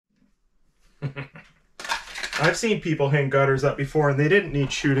I've seen people hang gutters up before and they didn't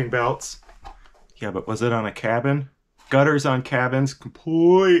need shooting belts. Yeah, but was it on a cabin? Gutters on cabins,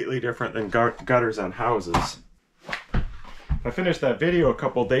 completely different than gutters on houses. I finished that video a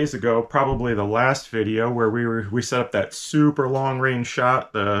couple days ago, probably the last video, where we set up that super long range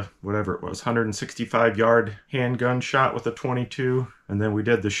shot, the whatever it was, 165 yard handgun shot with a 22, and then we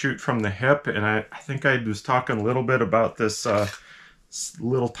did the shoot from the hip, and I think I was talking a little bit about this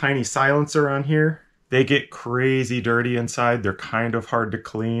little tiny silencer on here. They get crazy dirty inside. They're kind of hard to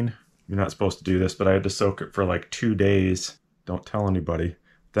clean. You're not supposed to do this, but I had to soak it for like 2 days. Don't tell anybody.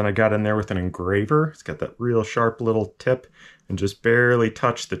 Then I got in there with an engraver. It's got that real sharp little tip and just barely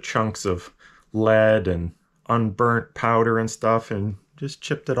touched the chunks of lead and unburnt powder and stuff and just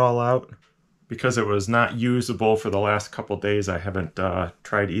chipped it all out. Because it was not usable for the last couple days, I haven't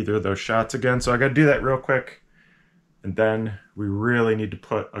tried either of those shots again. So I got to do that real quick. And then we really need to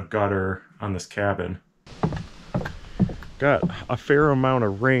put a gutter on this cabin. Got a fair amount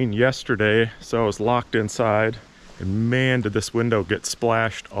of rain yesterday, so I was locked inside. And man, did this window get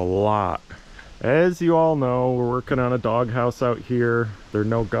splashed a lot. As you all know, we're working on a doghouse out here. There are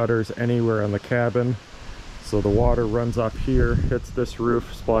no gutters anywhere on the cabin. So the water runs up here, hits this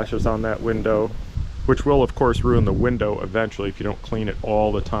roof, splashes on that window, which will of course ruin the window eventually if you don't clean it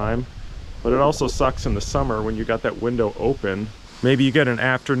all the time. But it also sucks in the summer when you got that window open. Maybe you get an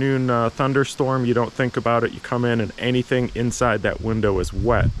afternoon thunderstorm, you don't think about it, you come in and anything inside that window is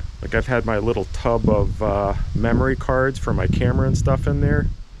wet. Like I've had my little tub of memory cards for my camera and stuff in there,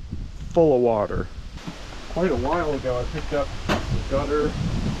 full of water. Quite a while ago I picked up the gutter,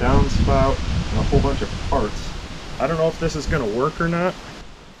 downspout, and a whole bunch of parts. I don't know if this is gonna work or not,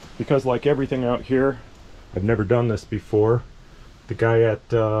 because like everything out here, I've never done this before. The guy at,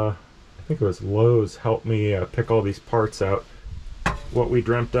 I think it was Lowe's, helped me pick all these parts out. What we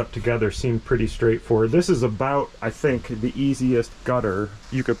dreamt up together seemed pretty straightforward. This is about, I think, the easiest gutter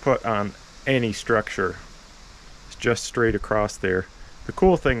you could put on any structure. It's just straight across there. The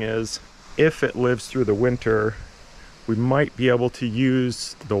cool thing is, if it lives through the winter, we might be able to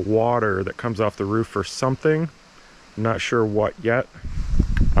use the water that comes off the roof for something. I'm not sure what yet.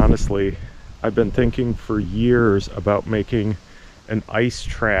 Honestly, I've been thinking for years about making an ice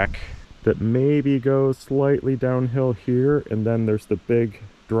track that maybe goes slightly downhill here, and then there's the big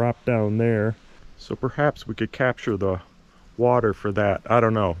drop down there. So perhaps we could capture the water for that. I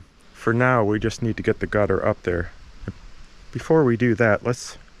don't know. For now, we just need to get the gutter up there. Before we do that,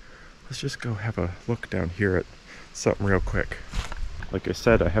 let's just go have a look down here at something real quick. Like I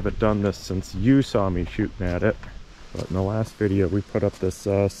said, I haven't done this since you saw me shooting at it. But in the last video, we put up this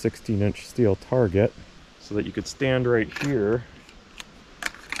 16-inch steel target so that you could stand right here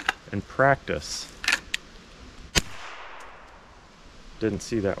and practice. Didn't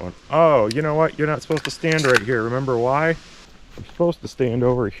see that one. Oh, you know what? You're not supposed to stand right here. Remember why? You're supposed to stand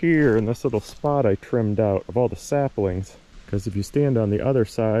over here in this little spot I trimmed out of all the saplings. Because if you stand on the other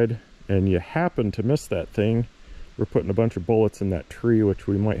side and you happen to miss that thing, we're putting a bunch of bullets in that tree, which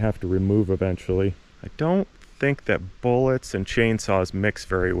we might have to remove eventually. I don't think that bullets and chainsaws mix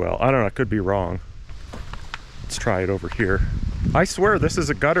very well. I don't know, I could be wrong. Let's try it over here. I swear this is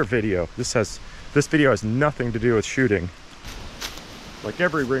a gutter video. This video has nothing to do with shooting. Like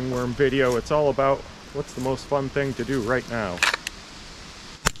every ringworm video, it's all about what's the most fun thing to do right now.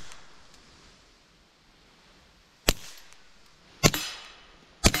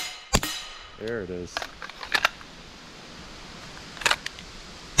 There it is.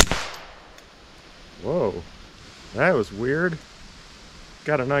 Whoa, that was weird.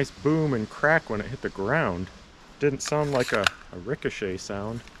 Got a nice boom and crack when it hit the ground. Didn't sound like a ricochet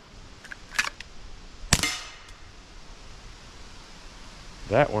sound.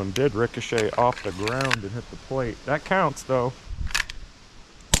 That one did ricochet off the ground and hit the plate. That counts though.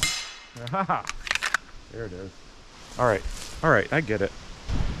 Aha! There it is. Alright, I get it.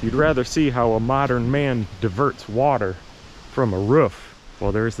 You'd rather see how a modern man diverts water from a roof.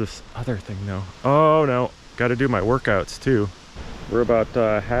 Well, there's this other thing though. Oh no, gotta do my workouts too. We're about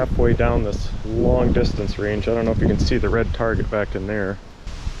halfway down this long distance range. I don't know if you can see the red target back in there.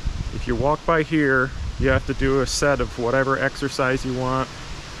 If you walk by here, you have to do a set of whatever exercise you want.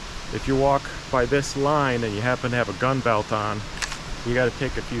 If you walk by this line and you happen to have a gun belt on, you got to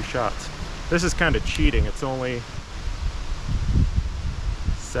take a few shots. This is kind of cheating. It's only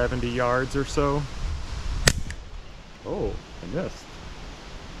 70 yards or so. Oh, I missed.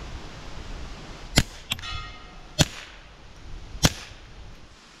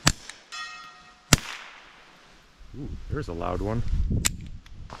 Ooh, there's a loud one.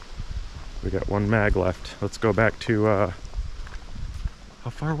 We got one mag left. Let's go back to, how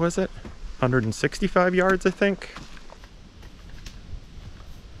far was it? 165 yards, I think.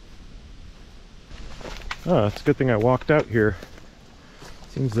 Oh, it's a good thing I walked out here.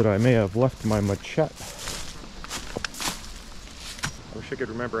 Seems that I may have left my machete. I wish I could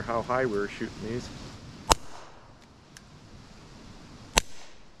remember how high we were shooting these.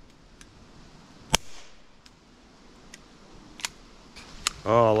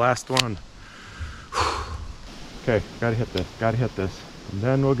 Oh, last one. Okay, gotta hit this, and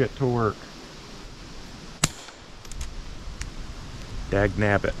then we'll get to work. Dag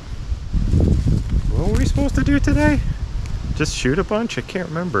nabbit. What were we supposed to do today? Just shoot a bunch? I can't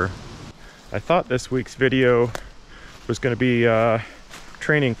remember. I thought this week's video was going to be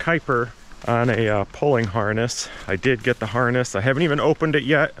training Kuiper on a pulling harness. I did get the harness. I haven't even opened it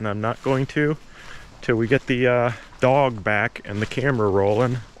yet, and I'm not going to till we get the dog back and the camera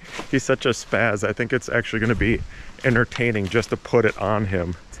rolling. He's such a spaz. I think it's actually going to be entertaining just to put it on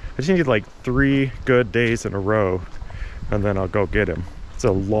him. I just need like 3 good days in a row, and then I'll go get him. It's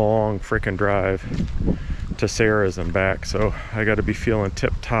a long freaking drive to Sarah's and back, so I got to be feeling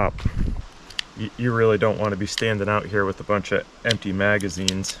tip-top. You really don't want to be standing out here with a bunch of empty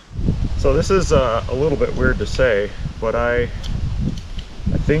magazines. So this is a little bit weird to say, but I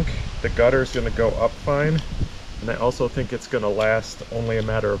think the gutter's going to go up fine, and I also think it's going to last only a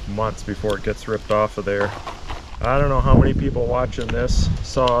matter of months before it gets ripped off of there. I don't know how many people watching this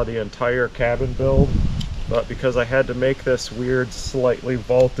saw the entire cabin build, but because I had to make this weird slightly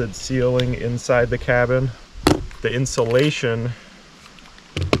vaulted ceiling inside the cabin, the insulation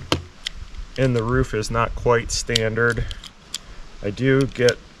in the roof is not quite standard. I do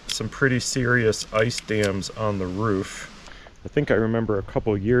get some pretty serious ice dams on the roof. I think I remember a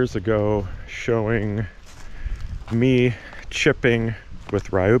couple years ago showing me chipping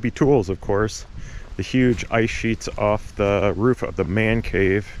with Ryobi tools, of course, the huge ice sheets off the roof of the man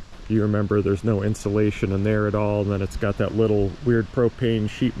cave. You remember there's no insulation in there at all, and then it's got that little weird propane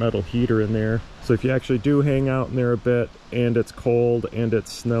sheet metal heater in there. So if you actually do hang out in there a bit and it's cold and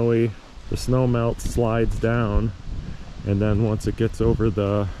it's snowy, the snow melts, slides down, and then once it gets over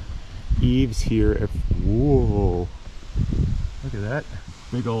the eaves here, whoa, look at that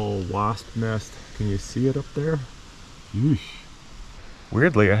big old wasp nest. Can you see it up there? Yeesh.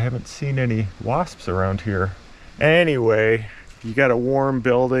 Weirdly, I haven't seen any wasps around here. Anyway, you got a warm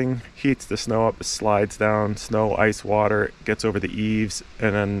building, heats the snow up, it slides down, snow, ice, water, gets over the eaves,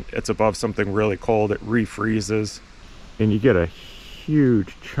 and then it's above something really cold, it refreezes, and you get a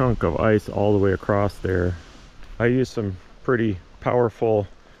huge chunk of ice all the way across there. I use some pretty powerful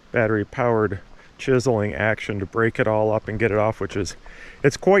battery powered chiseling action to break it all up and get it off, which is,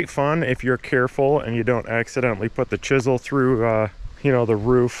 it's quite fun if you're careful and you don't accidentally put the chisel through you know, the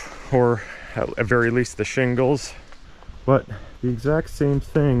roof, or at very least the shingles. But the exact same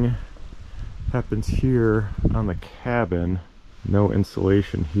thing happens here on the cabin. No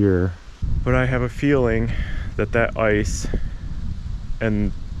insulation here, but I have a feeling that that ice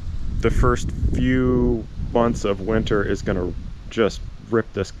and the first few months of winter is going to just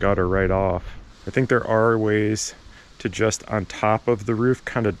rip this gutter right off. I think there are ways to just on top of the roof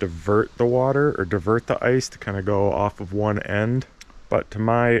kind of divert the water or divert the ice to kind of go off of one end. But to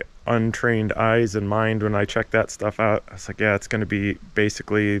my untrained eyes and mind, when I checked that stuff out, I was like, yeah, it's going to be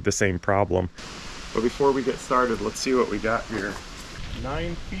basically the same problem. But before we get started, let's see what we got here.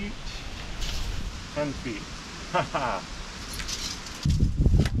 9 feet, 10 feet. Haha.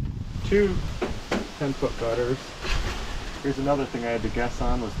 2 10-foot gutters. Here's another thing I had to guess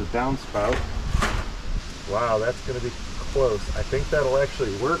on, was the downspout. Wow, that's going to be close. I think that'll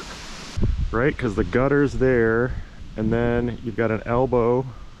actually work. Right, because the gutter's there, and then you've got an elbow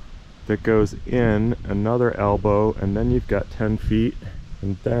that goes in, another elbow, and then you've got 10 feet,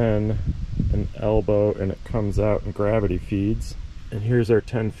 and then an elbow, and it comes out and gravity feeds. And here's our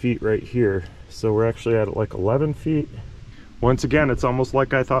 10 feet right here. So we're actually at like 11 feet. Once again, it's almost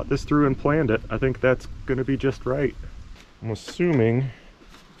like I thought this through and planned it. I think that's going to be just right. I'm assuming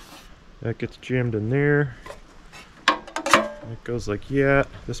that gets jammed in there. It goes like that.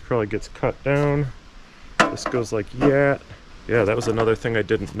 This probably gets cut down. This goes like that. Yeah, that was another thing I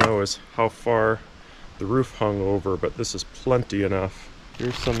didn't know, is how far the roof hung over, but this is plenty enough.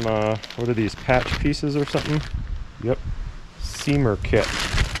 Here's some, what are these, patch pieces or something? Yep, seamer kit.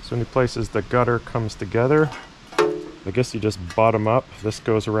 So many places the gutter comes together. I guess you just bottom up. This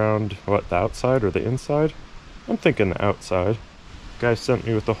goes around, what, the outside or the inside? I'm thinking the outside. Guy sent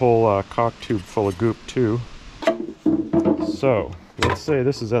me with the whole caulk tube full of goop too. So, let's say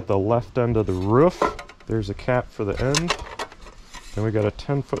this is at the left end of the roof. There's a cap for the end. Then we got a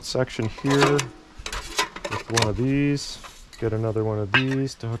 10-foot section here with one of these. get another one of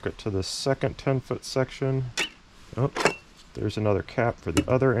these to hook it to the second 10-foot section. Oh, there's another cap for the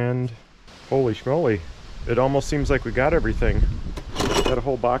other end. Holy schmoly. It almost seems like we got everything. Got a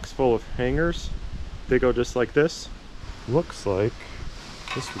whole box full of hangers. They go just like this. Looks like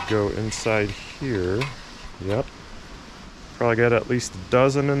this would go inside here. Yep. Probably got at least a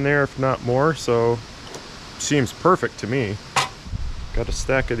dozen in there, if not more, so seems perfect to me. Got a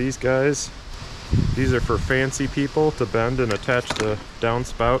stack of these guys. These are for fancy people to bend and attach the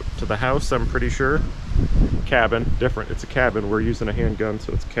downspout to the house, I'm pretty sure. Cabin, different, it's a cabin. We're using a handgun,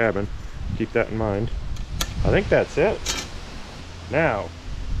 so it's a cabin. Keep that in mind. I think that's it. Now,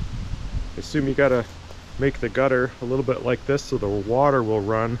 assume you gotta make the gutter a little bit like this so the water will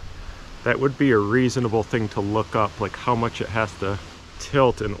run. That would be a reasonable thing to look up, like how much it has to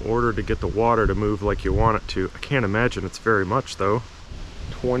tilt in order to get the water to move like you want it to. I can't imagine it's very much though.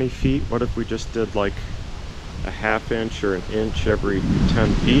 20 feet, what if we just did like a ½ inch or an inch every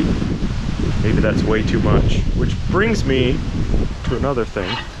 10 feet? Maybe that's way too much. Which brings me to another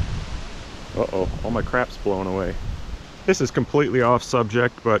thing. Uh-oh, all my crap's blown away. This is completely off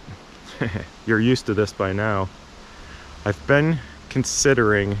subject, but you're used to this by now. I've been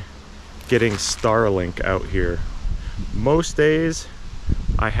considering getting Starlink out here. Most days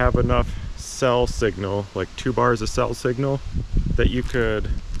I have enough cell signal, like 2 bars of cell signal, that you could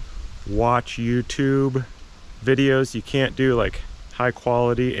watch YouTube videos. You can't do like high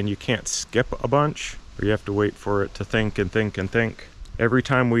quality, and you can't skip a bunch, or you have to wait for it to think and think and think. Every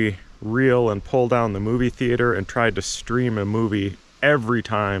time we reel and pull down the movie theater and try to stream a movie, every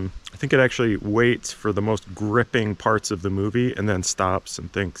time I think it actually waits for the most gripping parts of the movie and then stops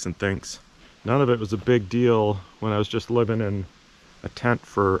and thinks and thinks. None of it was a big deal when I was just living in a tent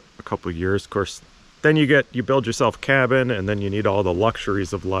for a couple of years. Of course, then you build yourself a cabin, and then you need all the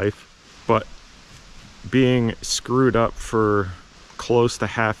luxuries of life. But being screwed up for close to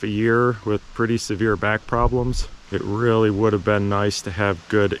half a year with pretty severe back problems, it really would have been nice to have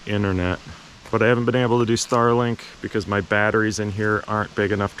good internet. But I haven't been able to do Starlink because my batteries in here aren't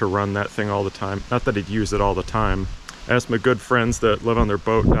big enough to run that thing all the time. Not that I'd use it all the time. I asked my good friends that live on their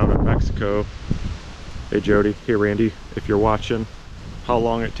boat down in Mexico, hey Jody, hey Randy, if you're watching, how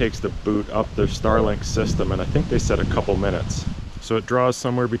long it takes to boot up their Starlink system, and I think they said a couple minutes. So it draws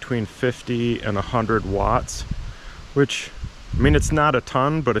somewhere between 50 and 100 watts, which, I mean, it's not a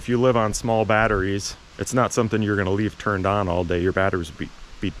ton, but if you live on small batteries, it's not something you're gonna leave turned on all day. Your batteries would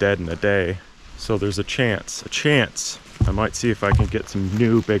be dead in a day. So there's a chance. I might see if I can get some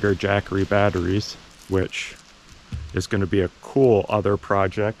new, bigger Jackery batteries, which is gonna be a cool other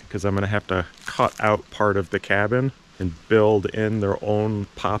project, because I'm gonna have to cut out part of the cabin and build in their own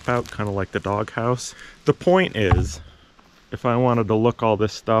pop-out, kind of like the doghouse. The point is, if I wanted to look all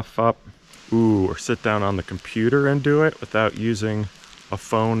this stuff up, or sit down on the computer and do it without using a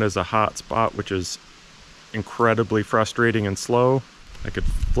phone as a hotspot, which is incredibly frustrating and slow, I could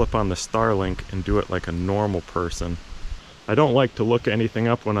flip on the Starlink and do it like a normal person. I don't like to look anything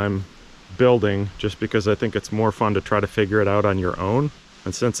up when I'm building, just because I think it's more fun to try to figure it out on your own.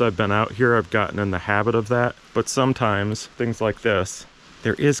 And since I've been out here, I've gotten in the habit of that. But sometimes, things like this,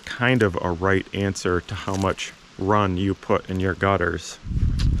 there is kind of a right answer to how much run you put in your gutters.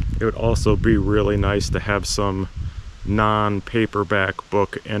 It would also be really nice to have some non-paperback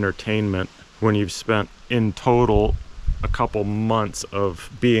book entertainment when you've spent in total a couple months of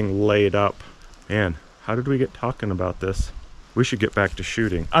being laid up. Man, how did we get talking about this? We should get back to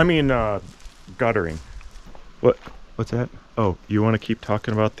shooting. I mean, guttering. What's that? Oh, you want to keep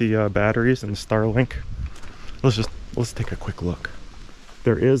talking about the batteries and the Starlink? Let's take a quick look.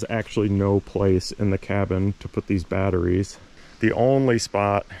 There is actually no place in the cabin to put these batteries. The only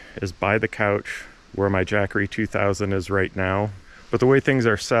spot is by the couch where my Jackery 2000 is right now. But the way things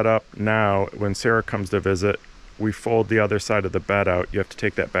are set up now, when Sarah comes to visit, we fold the other side of the bed out. You have to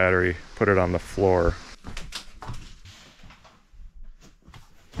take that battery, put it on the floor.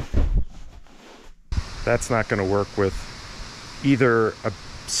 That's not going to work with either a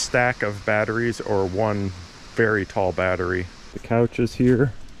stack of batteries or one very tall battery. The couch is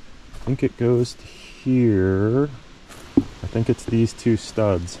here. I think it goes to here. I think it's these 2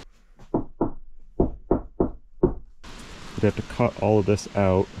 studs. You'd have to cut all of this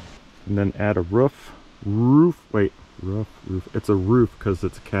out and then add a roof. It's a roof because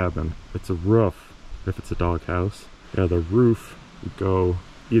it's a cabin. It's a roof if it's a doghouse. Yeah, the roof would go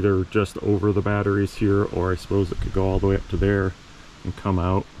either just over the batteries here, or I suppose it could go all the way up to there and come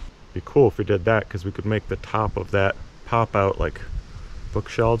out. It'd be cool if we did that, because we could make the top of that pop out like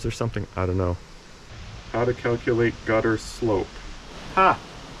bookshelves or something. I don't know. How to calculate gutter slope. Ha!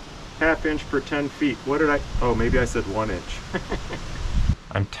 1/2 inch per 10 feet. What did I, oh, maybe I said 1 inch.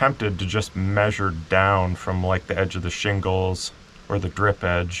 I'm tempted to just measure down from like the edge of the shingles or the drip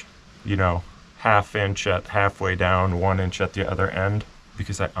edge, you know, 1/2 inch at halfway down, 1 inch at the other end,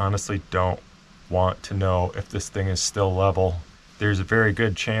 because I honestly don't want to know if this thing is still level. There's a very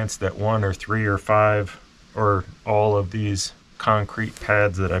good chance that 1 or 3 or 5 or all of these concrete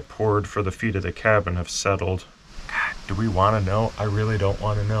pads that I poured for the feet of the cabin have settled. God, do we want to know? I really don't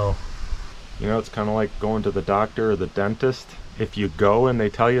want to know. You know, it's kind of like going to the doctor or the dentist. If you go and they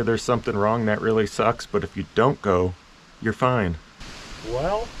tell you there's something wrong, that really sucks, but if you don't go, you're fine.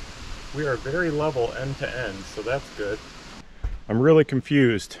 Well, we are very level end to end, so that's good. I'm really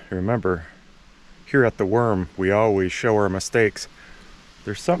confused. Remember, here at the Worm, we always show our mistakes.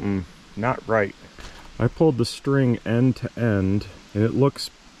 There's something not right. I pulled the string end to end, and it looks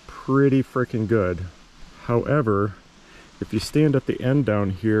pretty freaking good. However, if you stand at the end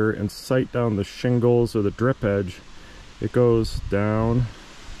down here and sight down the shingles or the drip edge, it goes down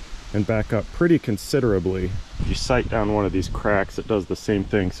and back up pretty considerably. If you sight down one of these cracks, it does the same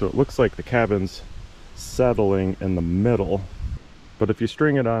thing. So it looks like the cabin's settling in the middle. But if you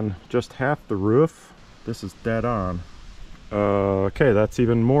string it on just half the roof, this is dead on. Okay, that's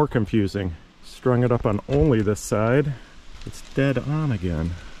even more confusing. Strung it up on only this side, it's dead on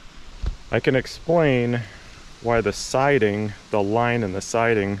again. I can explain why the siding, the line in the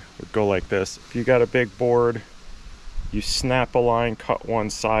siding would go like this. If you got a big board, you snap a line, cut one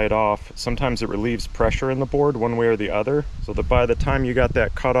side off. Sometimes it relieves pressure in the board one way or the other, so that by the time you got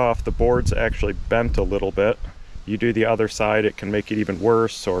that cut off, the board's actually bent a little bit. You do the other side, it can make it even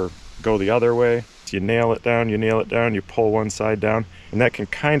worse or go the other way. So you nail it down, you pull one side down, and that can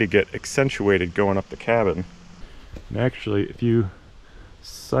kind of get accentuated going up the cabin. And actually, if you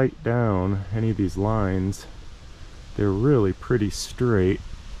sight down any of these lines, they're really pretty straight.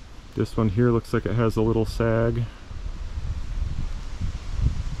 This one here looks like it has a little sag.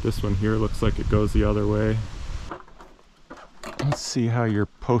 This one here looks like it goes the other way. Let's see how you're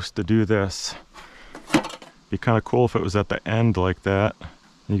supposed to do this. Be kind of cool if it was at the end like that.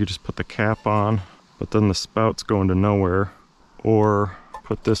 You could just put the cap on, but then the spout's going to nowhere. Or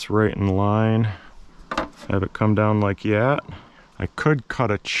put this right in line, have it come down like that. I could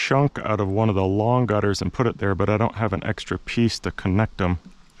cut a chunk out of one of the long gutters and put it there, but I don't have an extra piece to connect them.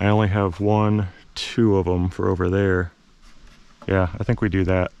 I only have 1, 2 of them for over there. Yeah, I think we do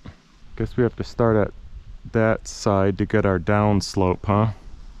that. Guess we have to start at that side to get our down slope, huh?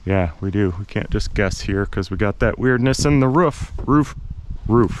 Yeah, we do. We can't just guess here because we got that weirdness in the roof.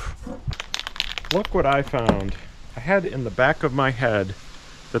 Roof. Look what I found. I had in the back of my head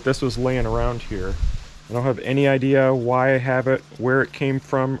that this was laying around here. I don't have any idea why I have it, where it came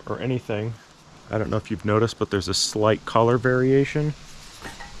from, or anything. I don't know if you've noticed, but there's a slight color variation.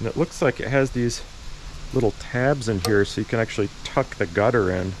 And it looks like it has these little tabs in here so you can actually tuck the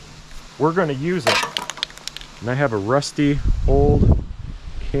gutter in. We're going to use it. And I have a rusty old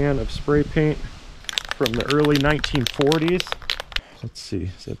can of spray paint from the early 1940s. Let's see,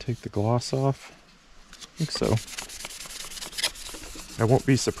 does that take the gloss off? I think so. I won't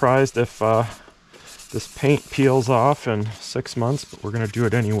be surprised if this paint peels off in 6 months, but we're going to do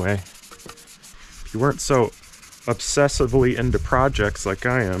it anyway. If you weren't so obsessively into projects like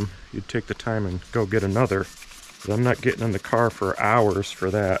I am, you'd take the time and go get another. But I'm not getting in the car for hours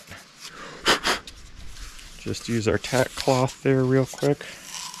for that. Just use our tack cloth there real quick.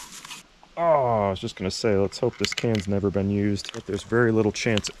 Oh, I was just going to say, let's hope this can's never been used. But there's very little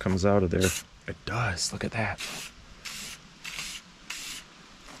chance it comes out of there. It does, look at that.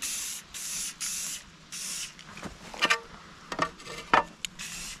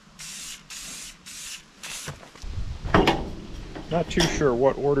 Not too sure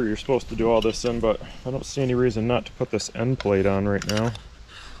what order you're supposed to do all this in, but I don't see any reason not to put this end plate on right now.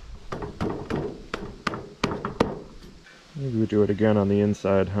 Maybe we do it again on the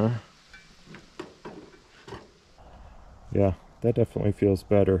inside, huh? Yeah, that definitely feels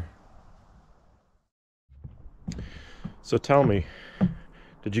better. So tell me,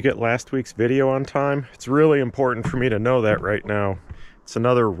 did you get last week's video on time? It's really important for me to know that right now. It's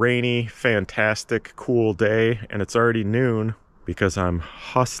another rainy, fantastic, cool day, and it's already noon because I'm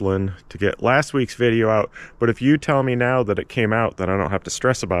hustling to get last week's video out. But if you tell me now that it came out, then I don't have to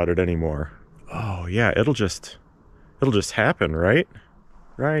stress about it anymore. Oh yeah, it'll just happen, right?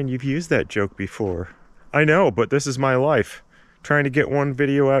 Ryan, you've used that joke before. I know, but this is my life. Trying to get one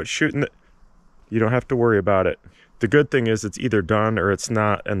video out, shooting it. You don't have to worry about it. The good thing is it's either done or it's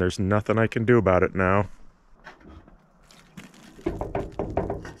not, and there's nothing I can do about it now.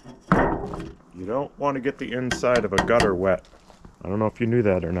 You don't want to get the inside of a gutter wet. I don't know if you knew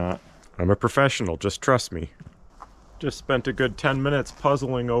that or not. I'm a professional, just trust me. Just spent a good 10 minutes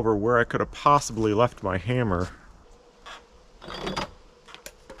puzzling over where I could have possibly left my hammer.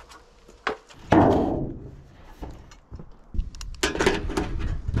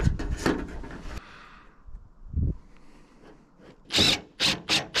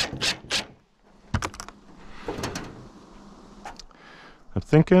 I'm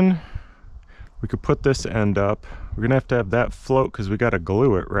thinking we could put this end up. We're gonna have to have that float because we gotta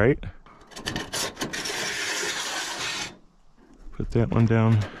glue it, right? Put that one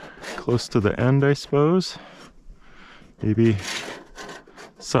down close to the end, I suppose. Maybe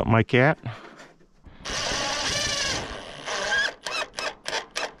something like that.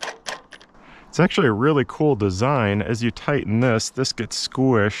 It's actually a really cool design. As you tighten this gets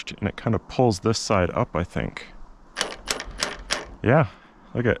squished and it kind of pulls this side up, I think. Yeah,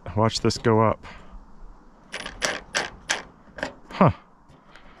 look at, watch this go up. Huh.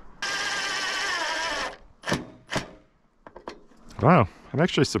 Wow, I'm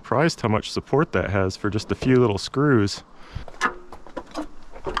actually surprised how much support that has for just a few little screws.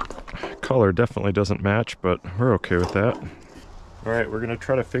 Color definitely doesn't match, but we're okay with that. All right, we're gonna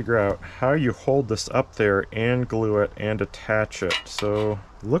try to figure out how you hold this up there and glue it and attach it. So,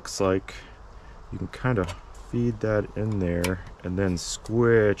 looks like you can kind of feed that in there and then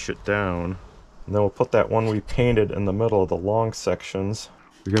squish it down. And then we'll put that one we painted in the middle of the long sections.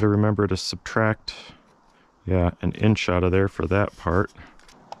 We gotta remember to subtract, yeah, an inch out of there for that part.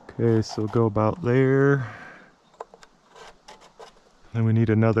 Okay, so we'll go about there. Then we need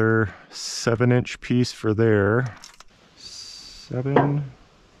another 7-inch piece for there. 7.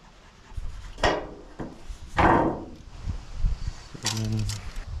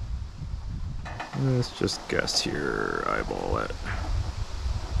 Let's just guess here, eyeball it.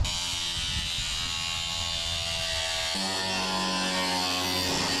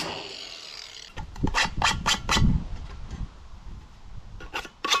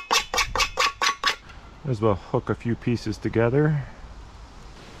 Might as well hook a few pieces together.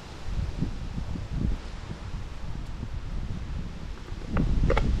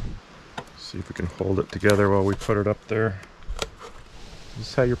 See if we can hold it together while we put it up there. Is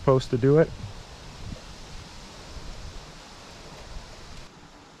this how you're supposed to do it?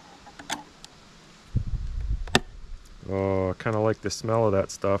 Oh, I kind of like the smell of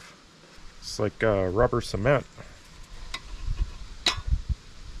that stuff. It's like rubber cement.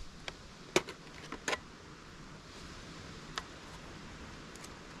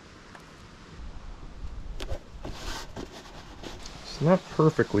 It's not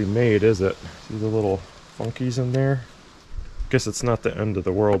perfectly made, is it? See the little funkies in there? Guess it's not the end of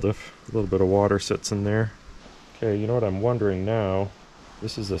the world if a little bit of water sits in there. Okay, you know what I'm wondering now?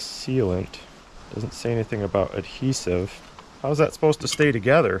 This is a sealant. Doesn't say anything about adhesive. How's that supposed to stay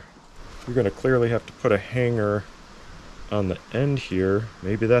together? You're going to clearly have to put a hanger on the end here.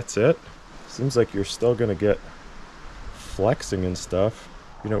 Maybe that's it. Seems like you're still going to get flexing and stuff.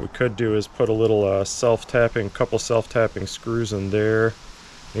 You know what we could do is put a little couple self-tapping screws in there.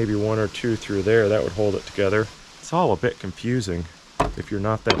 Maybe 1 or 2 through there. That would hold it together. It's all a bit confusing if you're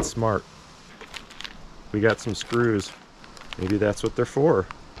not that smart. We got some screws. Maybe that's what they're for.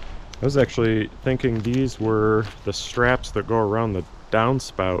 I was actually thinking these were the straps that go around the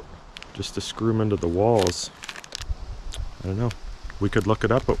downspout just to screw them into the walls. I don't know. We could look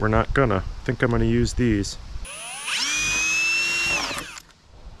it up, but we're not gonna. I think I'm gonna use these.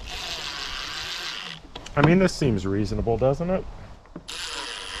 I mean, this seems reasonable, doesn't it?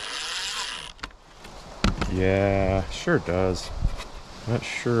 Yeah, sure does. Not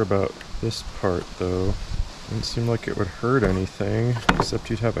sure about this part though. Doesn't seem like it would hurt anything, except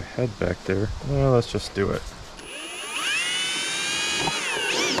you'd have a head back there. Well, let's just do it.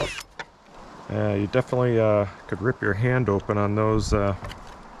 You definitely could rip your hand open on those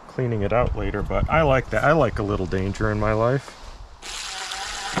cleaning it out later, but I like that. I like a little danger in my life.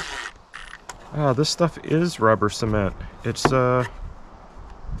 Ah, this stuff is rubber cement. It's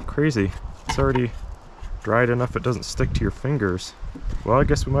crazy. It's already dried enough it doesn't stick to your fingers. Well, I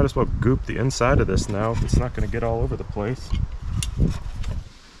guess we might as well goop the inside of this now if it's not going to get all over the place.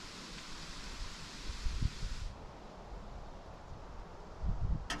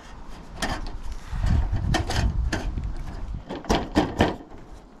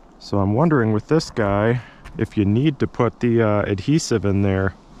 So I'm wondering with this guy if you need to put the adhesive in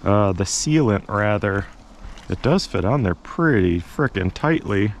there, the sealant rather. It does fit on there pretty frickin'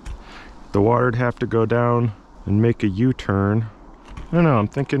 tightly. The water'd have to go down and make a U-turn. I don't know, I'm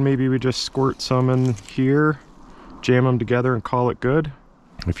thinking maybe we just squirt some in here, jam them together and call it good.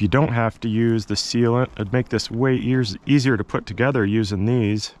 If you don't have to use the sealant, it'd make this way easier to put together using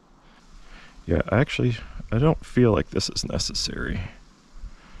these. Yeah, actually, I don't feel like this is necessary.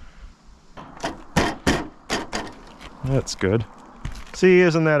 That's good. See,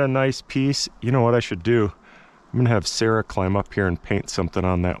 isn't that a nice piece? You know what I should do? I'm gonna have Sarah climb up here and paint something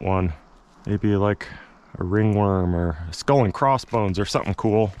on that one. Maybe like a ringworm or a skull and crossbones or something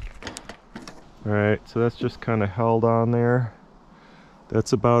cool. All right, so that's just kind of held on there.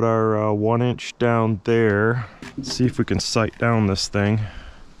 That's about our 1 inch down there. Let's see if we can sight down this thing.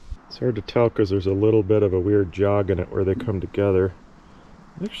 It's hard to tell because there's a little bit of a weird jog in it where they come together.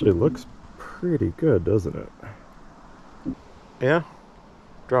 It actually looks pretty good, doesn't it? Yeah,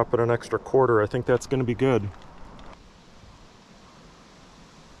 drop it an extra quarter. I think that's going to be good.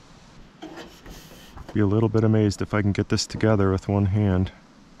 Be a little bit amazed if I can get this together with one hand.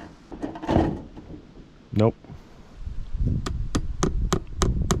 Nope.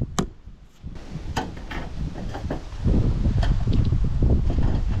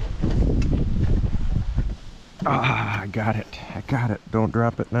 Ah, I got it. I got it. Don't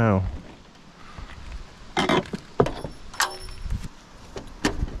drop it now.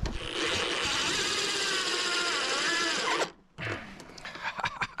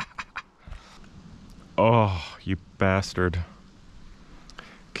 Oh, you bastard.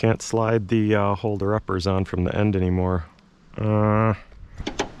 Can't slide the holder uppers on from the end anymore. I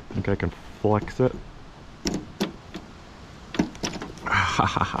think I can flex it. Ha ha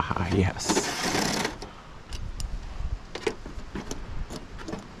ha ha, yes.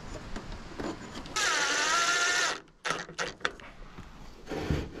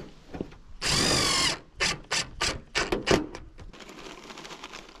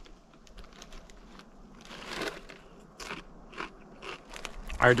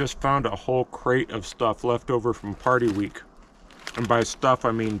 I just found a whole crate of stuff left over from party week. And by stuff,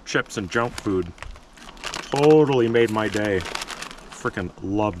 I mean chips and junk food. Totally made my day. Freaking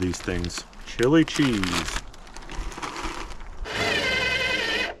love these things. Chili cheese.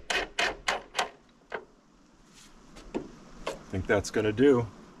 I think that's gonna do.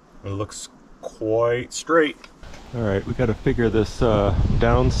 It looks quite straight. All right, we gotta figure this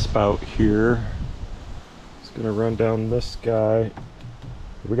downspout here. It's gonna run down this guy.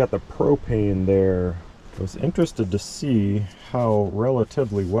 We got the propane there. I was interested to see how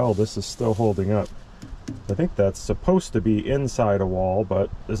relatively well this is still holding up. I think that's supposed to be inside a wall,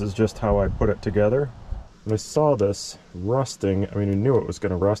 but this is just how I put it together. When I saw this rusting, I mean, I knew it was going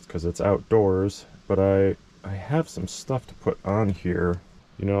to rust because it's outdoors, but I have some stuff to put on here.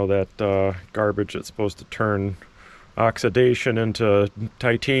 You know, that garbage that's supposed to turn oxidation into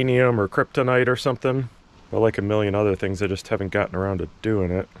titanium or kryptonite or something. But like a million other things, I just haven't gotten around to doing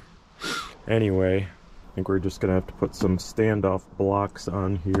it. Anyway, I think we're just gonna have to put some standoff blocks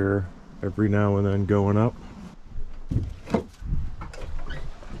on here every now and then going up.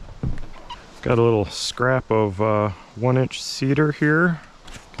 Got a little scrap of 1 inch cedar here.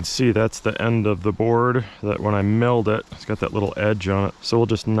 You can see that's the end of the board that when I milled it, it's got that little edge on it. So we'll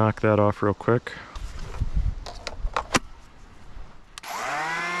just knock that off real quick.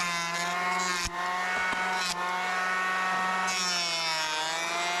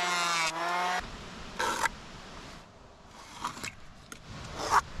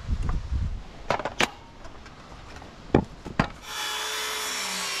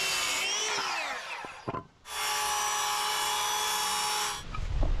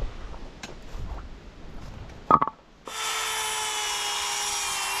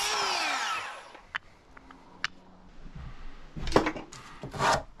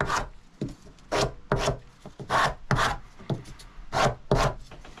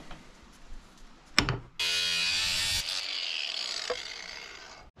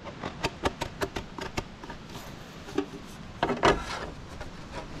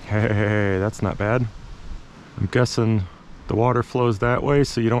 Hey, that's not bad. I'm guessing the water flows that way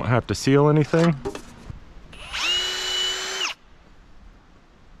so you don't have to seal anything.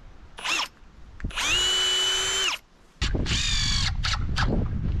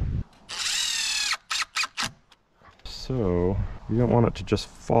 So you don't want it to just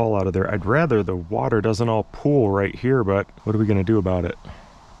fall out of there. I'd rather the water doesn't all pool right here, but what are we gonna do about it?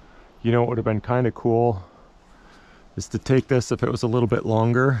 You know what would have been kind of cool is to take this, if it was a little bit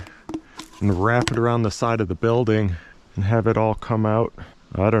longer, and wrap it around the side of the building and have it all come out,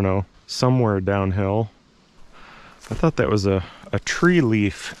 I don't know, somewhere downhill. I thought that was a tree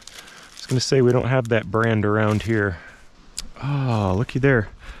leaf. I was gonna say we don't have that brand around here. Oh, looky there.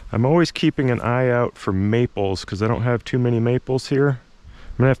 I'm always keeping an eye out for maples because I don't have too many maples here.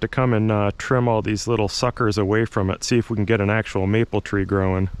 I'm gonna have to come and trim all these little suckers away from it, see if we can get an actual maple tree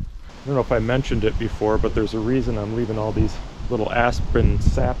growing. I don't know if I mentioned it before, but there's a reason I'm leaving all these little aspen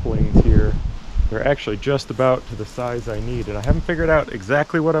saplings here. They're actually just about to the size I need, and I haven't figured out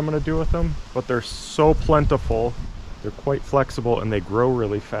exactly what I'm going to do with them, but they're so plentiful. They're quite flexible and they grow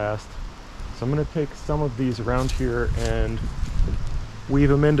really fast. So I'm going to take some of these around here and weave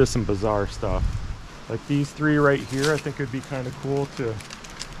them into some bizarre stuff. Like these three right here, I think it'd be kind of cool to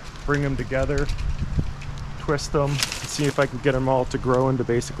bring them together, twist them, and see if I can get them all to grow into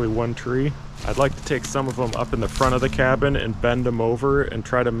basically one tree. I'd like to take some of them up in the front of the cabin and bend them over and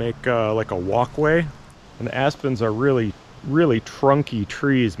try to make like a walkway. And the aspens are really trunky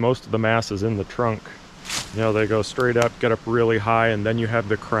trees. Most of the mass is in the trunk. You know, they go straight up, get up really high, and then you have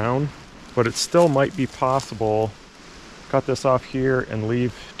the crown. But it still might be possible. Cut this off here and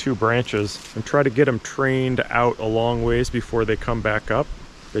leave two branches and try to get them trained out a long ways before they come back up.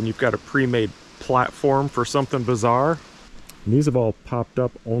 Then you've got a pre-made platform for something bizarre. And these have all popped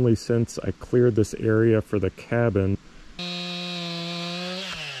up only since I cleared this area for the cabin.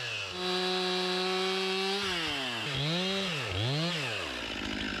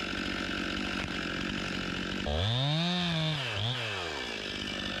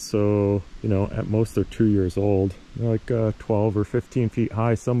 So, you know, at most they're 2 years old. They're like 12 or 15 feet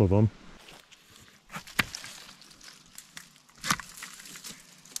high, some of them.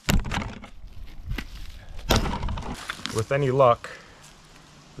 With any luck,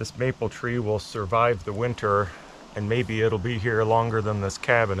 this maple tree will survive the winter, and maybe it'll be here longer than this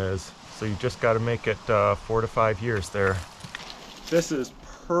cabin is. So you just got to make it 4 to 5 years there. This is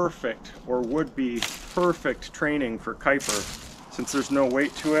perfect, or would be perfect training for Kuiper. Since there's no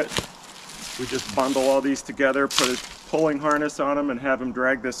weight to it, we just bundle all these together, put a pulling harness on them, and have him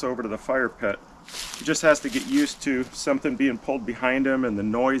drag this over to the fire pit. He just has to get used to something being pulled behind him and the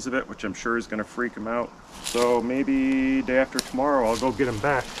noise of it, which I'm sure is going to freak him out. So maybe day after tomorrow I'll go get him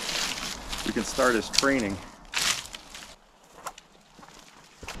back. We can start his training.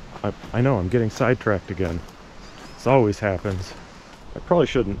 I know, I'm getting sidetracked again. This always happens. I probably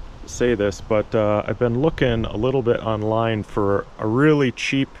shouldn't say this, but I've been looking a little bit online for a really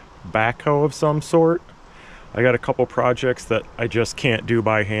cheap backhoe of some sort. I got a couple projects that I just can't do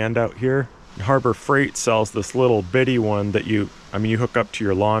by hand out here. Harbor Freight sells this little bitty one that you hook up to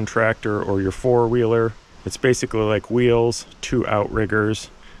your lawn tractor or your four-wheeler. It's basically like wheels, 2 outriggers,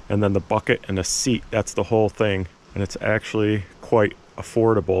 and then the bucket and a seat. That's the whole thing, and it's actually quite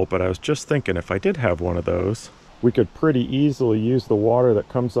affordable. But I was just thinking, if I did have one of those, we could pretty easily use the water that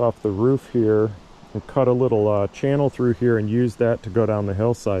comes off the roof here and cut a little channel through here and use that to go down the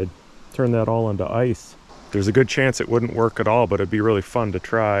hillside. Turn that all into ice. There's a good chance it wouldn't work at all, but it'd be really fun to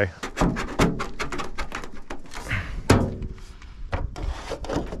try.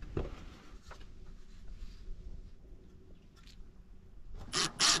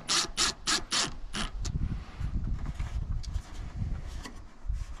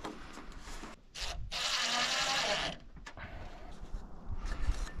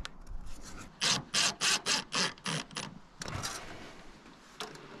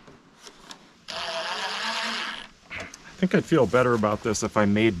 I think I'd feel better about this if I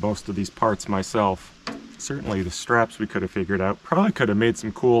made most of these parts myself. Certainly the straps we could have figured out. Probably could have made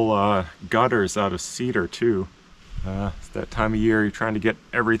some cool gutters out of cedar too. It's that time of year, you're trying to get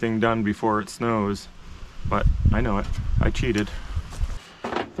everything done before it snows. But I know it. I cheated.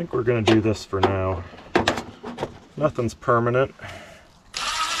 I think we're gonna do this for now. Nothing's permanent.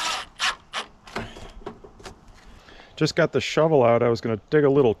 Just got the shovel out. I was gonna dig a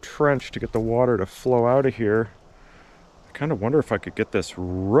little trench to get the water to flow out of here. I kind of wonder if I could get this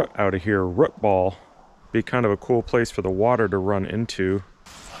root out of here, root ball. Be kind of a cool place for the water to run into.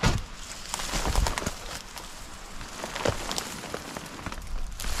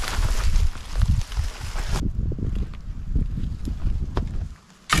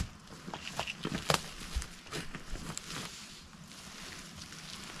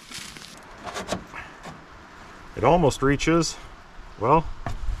 It almost reaches. Well,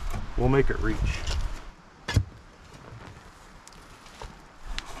 we'll make it reach.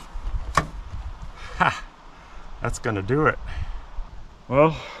 Ha! That's gonna do it.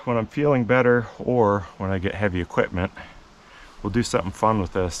 Well, when I'm feeling better or when I get heavy equipment, we'll do something fun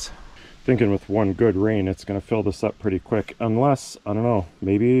with this. Thinking with one good rain, it's gonna fill this up pretty quick. Unless, I don't know,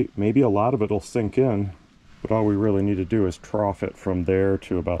 maybe a lot of it'll sink in. But all we really need to do is trough it from there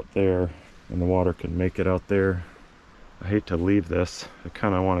to about there, and the water can make it out there. I hate to leave this. I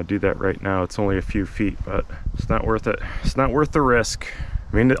kind of want to do that right now. It's only a few feet, but it's not worth it. It's not worth the risk.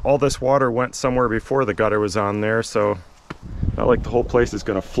 I mean, all this water went somewhere before the gutter was on there, so not like the whole place is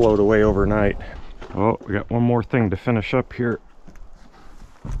going to float away overnight. Oh, we got one more thing to finish up here.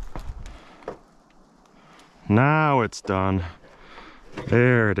 Now it's done.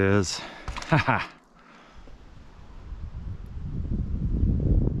 There it is. Haha.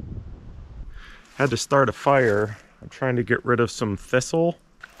 Had to start a fire. I'm trying to get rid of some thistle.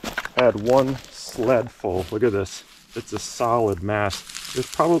 I had one sled full. Look at this. It's a solid mass. There's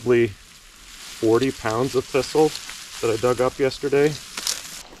probably 40 pounds of thistle that I dug up yesterday.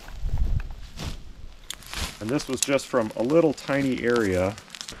 And this was just from a little tiny area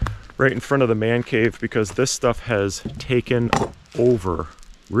right in front of the man cave, because this stuff has taken over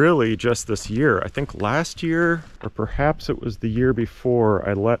really just this year. I think last year, or perhaps it was the year before,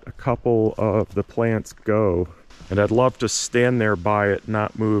 I let a couple of the plants go. And I'd love to stand there by it,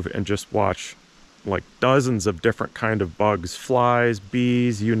 not move, and just watch like dozens of different kind of bugs, flies,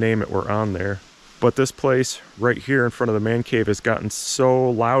 bees, you name it, were on there. But this place right here in front of the man cave has gotten so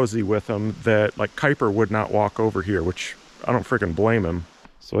lousy with them that like Kuiper would not walk over here, which I don't freaking blame him.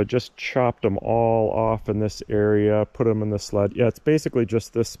 So I just chopped them all off in this area, put them in the sled. Yeah, it's basically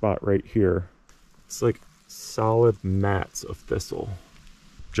just this spot right here. It's like solid mats of thistle.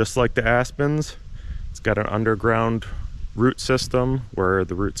 Just like the aspens, it's got an underground root system where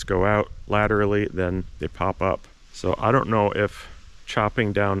the roots go out laterally, then they pop up. So I don't know if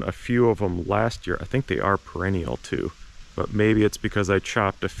chopping down a few of them last year, I think they are perennial too, but maybe it's because I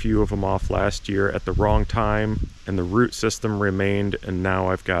chopped a few of them off last year at the wrong time and the root system remained, and now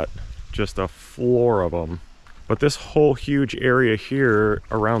I've got just a floor of them. But this whole huge area here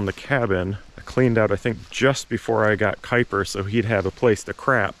around the cabin, I cleaned out I think just before I got Kuiper so he'd have a place to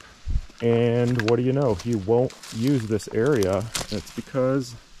crap. And what do you know, he won't use this area. It's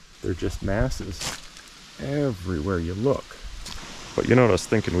because they're just masses everywhere you look. But you know what I was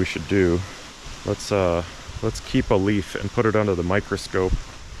thinking we should do? Let's keep a leaf and put it under the microscope.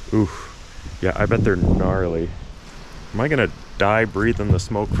 Ooh, yeah, I bet they're gnarly. Am I gonna die breathing the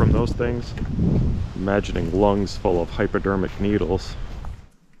smoke from those things? Imagining lungs full of hypodermic needles.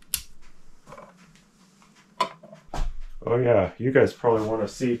 Oh yeah, you guys probably want to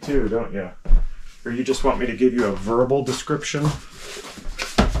see too, don't you? Or you just want me to give you a verbal description?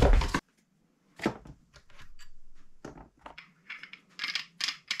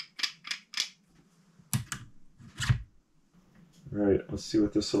 Right, let's see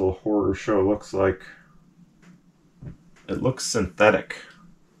what this little horror show looks like. It looks synthetic.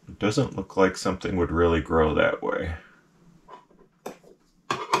 It doesn't look like something would really grow that way.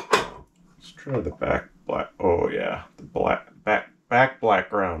 Let's try the back black. Oh yeah, the back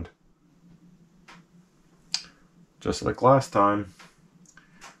background. Just like last time.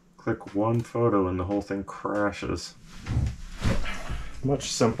 Click one photo and the whole thing crashes. Much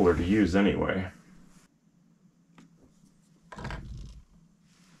simpler to use anyway.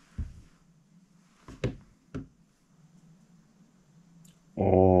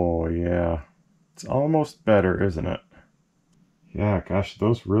 Oh yeah, it's almost better, isn't it? Yeah, gosh,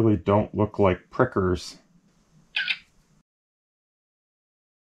 those really don't look like prickers.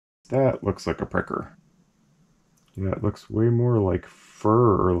 That looks like a pricker. Yeah, it looks way more like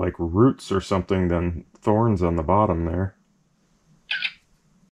fur or like roots or something than thorns on the bottom there.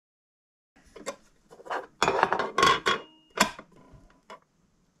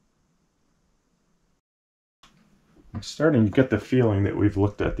 I'm starting to get the feeling that we've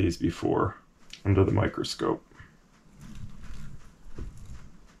looked at these before under the microscope.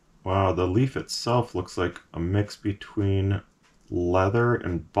 Wow, the leaf itself looks like a mix between leather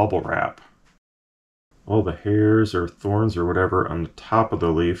and bubble wrap. All the hairs or thorns or whatever on the top of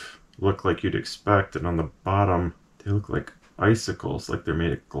the leaf look like you'd expect, and on the bottom they look like icicles, like they're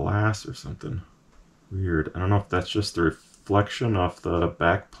made of glass or something. Weird. I don't know if that's just the reflection off the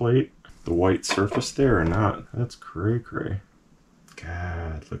back plate, the white surface there, or not. That's cray-cray.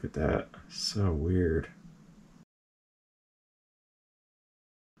 God, look at that. So weird.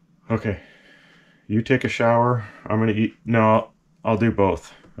 Okay, you take a shower. I'm gonna eat. No, I'll do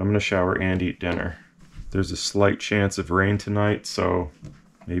both. I'm gonna shower and eat dinner. There's a slight chance of rain tonight, so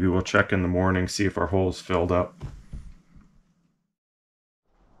maybe we'll check in the morning, see if our hole's filled up.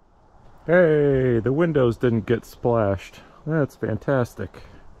 Hey, the windows didn't get splashed. That's fantastic.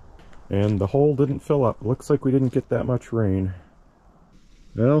 And the hole didn't fill up. Looks like we didn't get that much rain.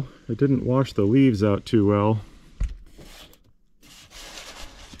 Well, it didn't wash the leaves out too well.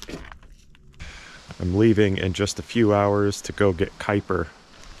 I'm leaving in just a few hours to go get Kuiper.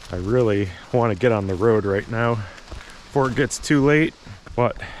 I really want to get on the road right now before it gets too late,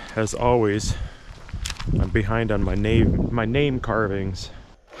 but as always, I'm behind on my name carvings.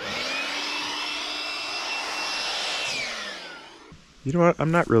 You know what? I'm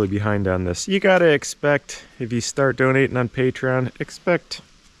not really behind on this. You gotta expect, if you start donating on Patreon, expect,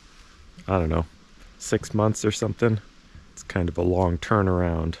 I don't know, 6 months or something. It's kind of a long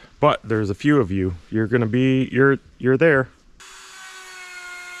turnaround, but there's a few of you. You're gonna be, you're there.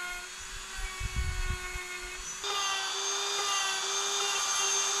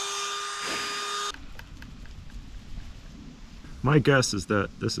 My guess is that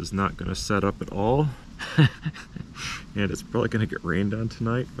this is not gonna set up at all. And it's probably gonna get rained on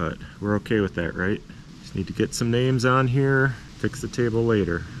tonight, but we're okay with that, right? Just need to get some names on here, fix the table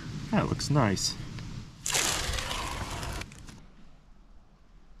later. That looks nice.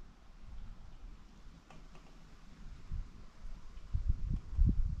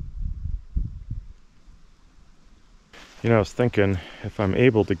 You know, I was thinking if I'm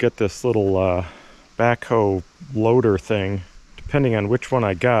able to get this little backhoe loader thing, depending on which one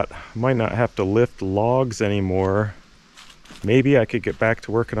I got, I might not have to lift logs anymore. Maybe I could get back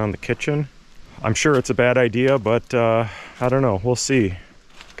to working on the kitchen. I'm sure it's a bad idea, but I don't know. We'll see.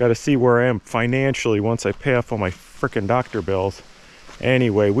 Got to see where I am financially once I pay off all my frickin' doctor bills.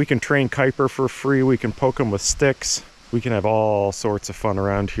 Anyway, we can train Kuiper for free. We can poke him with sticks. We can have all sorts of fun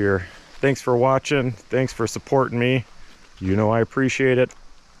around here. Thanks for watching. Thanks for supporting me. You know I appreciate it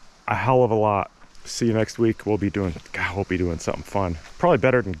a hell of a lot. See you next week. We'll be doing something fun. Probably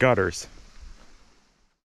better than gutters.